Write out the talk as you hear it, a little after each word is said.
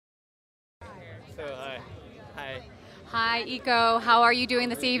So hi. Hi, Iko. How are you doing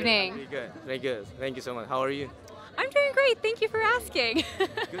this evening? Very good, very good. Thank you so much. How are you? I'm doing great. Thank you for asking.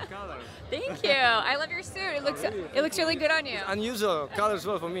 Good color. Thank you. I love your suit. It looks really good on you. Unusual color as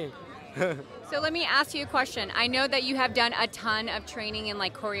well for me. So let me ask you a question. I know that you have done a ton of training in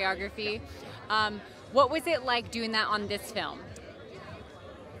like choreography. What was it like doing that on this film?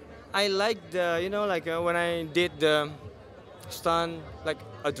 I like the when I did the stunt, like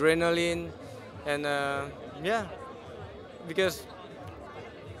adrenaline, and yeah, because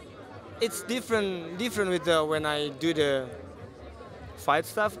it's different with when I do the fight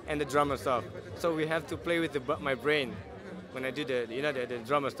stuff and the drama stuff. So we have to play with my brain when I do the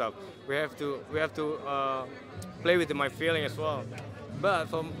drama stuff. We have to play with my feeling as well. But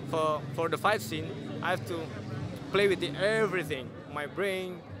for the fight scene, I have to play with everything, my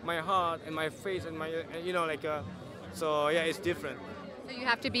brain, my heart, and my face, and my so yeah, it's different. So you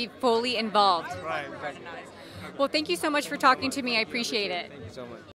have to be fully involved. Right. Well, thank you so much for talking to me. I appreciate it. Thank you so much.